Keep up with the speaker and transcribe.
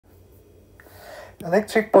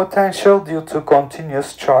Electric potential due to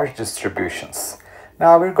continuous charge distributions.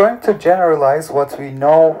 Now we're going to generalize what we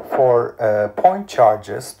know for point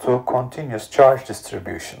charges to continuous charge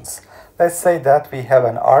distributions. Let's say that we have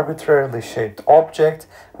an arbitrarily shaped object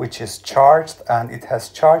which is charged and it has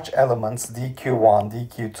charge elements dq1,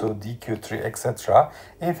 dq2, dq3, etc.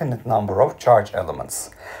 Infinite number of charge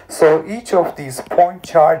elements. So each of these point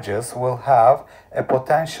charges will have a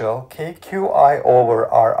potential kqi over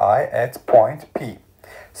ri at point P.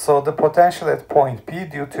 So the potential at point P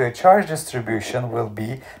due to a charge distribution will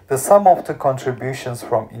be the sum of the contributions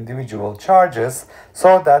from individual charges,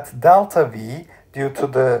 so that delta V due to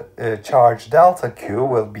the charge delta Q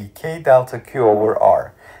will be K delta Q over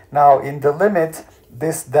R. Now in the limit,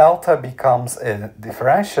 this delta becomes a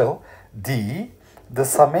differential D. The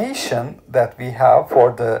summation that we have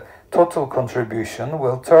for the total contribution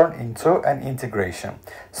will turn into an integration.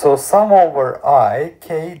 So sum over I,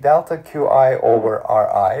 K delta Qi over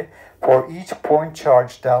Ri, for each point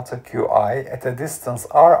charge delta Qi at a distance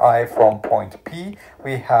Ri from point P,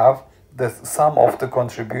 we have the sum of the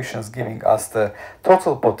contributions giving us the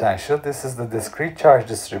total potential. This is the discrete charge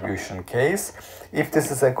distribution case. If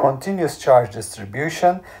this is a continuous charge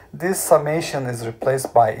distribution, this summation is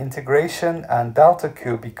replaced by integration and delta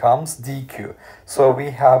Q becomes dq. So we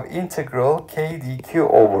have integral k dq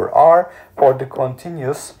over r for the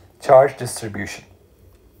continuous charge distribution.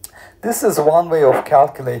 This is one way of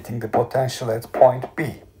calculating the potential at point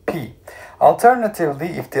P. Alternatively,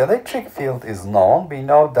 if the electric field is known, we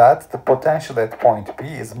know that the potential at point P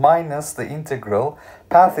is minus the integral,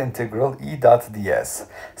 path integral E dot ds.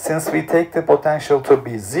 Since we take the potential to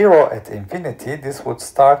be 0 at infinity, this would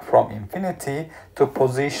start from infinity to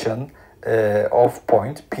position of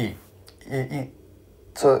point P.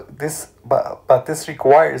 So but this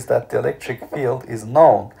requires that the electric field is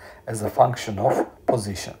known as a function of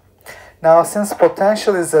position. Now, since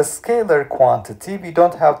potential is a scalar quantity, we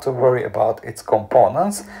don't have to worry about its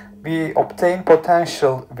components. We obtain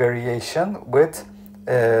potential variation with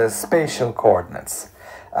spatial coordinates.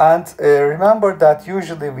 And remember that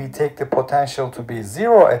usually we take the potential to be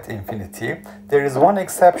 0 at infinity. There is one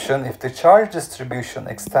exception: if the charge distribution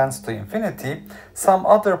extends to infinity, some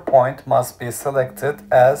other point must be selected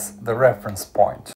as the reference point.